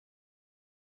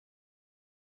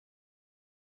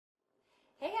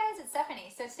Hey guys, it's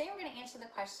Stephanie. So today we're going to answer the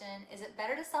question, is it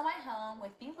better to sell my home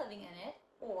with me living in it,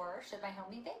 or should my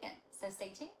home be vacant? So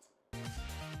stay tuned.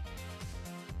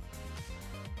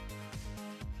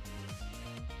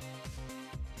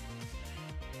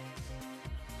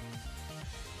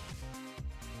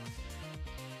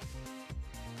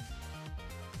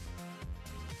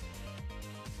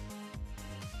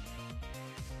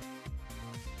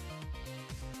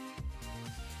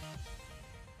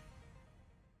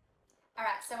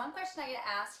 Alright, so one question I get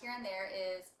asked here and there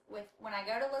is, when I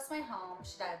go to list my home,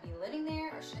 should I be living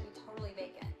there or should it be totally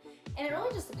vacant? And it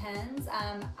really just depends.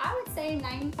 I would say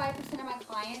 95% of my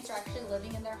clients are actually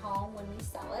living in their home when we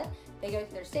sell it. They go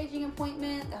through their staging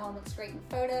appointment, the home looks great in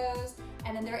photos,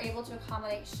 and then they're able to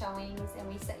accommodate showings, and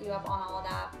we set you up on all of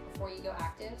that before you go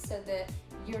active so that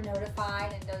you're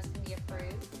notified and those can be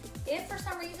approved. If for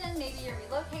some reason maybe you're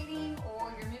relocating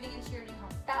or you're moving into your new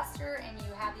home faster and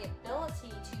you have the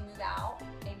ability to move out,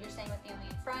 maybe you're staying with family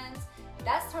and friends,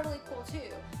 that's totally cool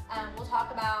too. We'll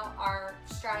talk about our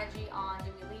strategy on,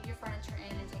 do we leave your furniture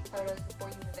in and take photos before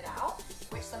you move it out,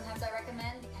 which sometimes I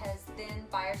recommend because then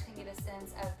buyers can get a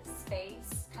sense of the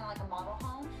space, kind of like a model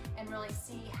home, and really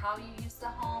see how you use the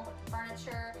home with the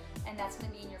furniture, and that's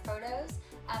going to be in your photos.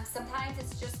 Sometimes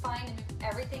it's just fine to move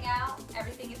everything out,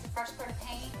 everything gets a fresh coat of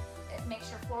paint, it makes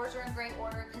your floors are in great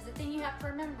order, because the thing you have to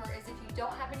remember is if you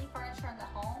don't have any furniture in the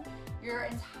home, your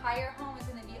entire home is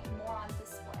going to be more on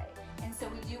display. And so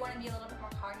we do want to be a little bit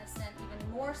more cognizant,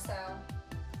 even more so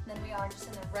than we are just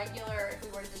in the regular, if we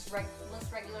were to just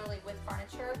list regularly with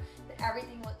furniture, that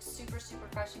everything looks super, super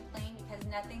fresh and clean because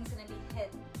nothing's going to be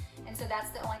hidden. And so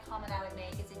that's the only comment I would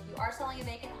make is if you are selling a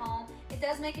vacant home, it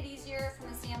does make it easier from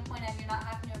the standpoint of you're not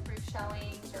having to approve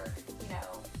showings or,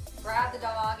 grab the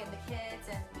dog and the kids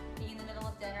and be in the middle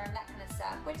of dinner and that kind of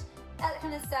stuff, which that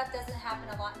kind of stuff doesn't happen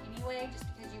a lot anyway, just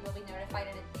because you will be notified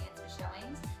in advance of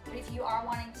showings. But if you are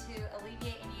wanting to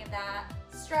alleviate any of that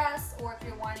stress, or if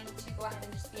you're wanting to go ahead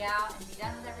and just be out and be done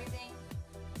with everything,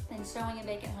 then showing a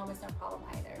vacant home is no problem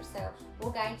either. So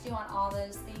we'll guide you on all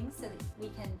those things so that we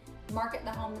can market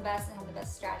the home the best and have the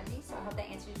best strategy. So I hope that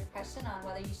answers your question on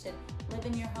whether you should live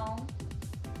in your home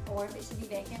or if it should be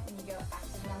vacant when you go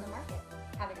actively on the market.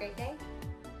 Have a great day.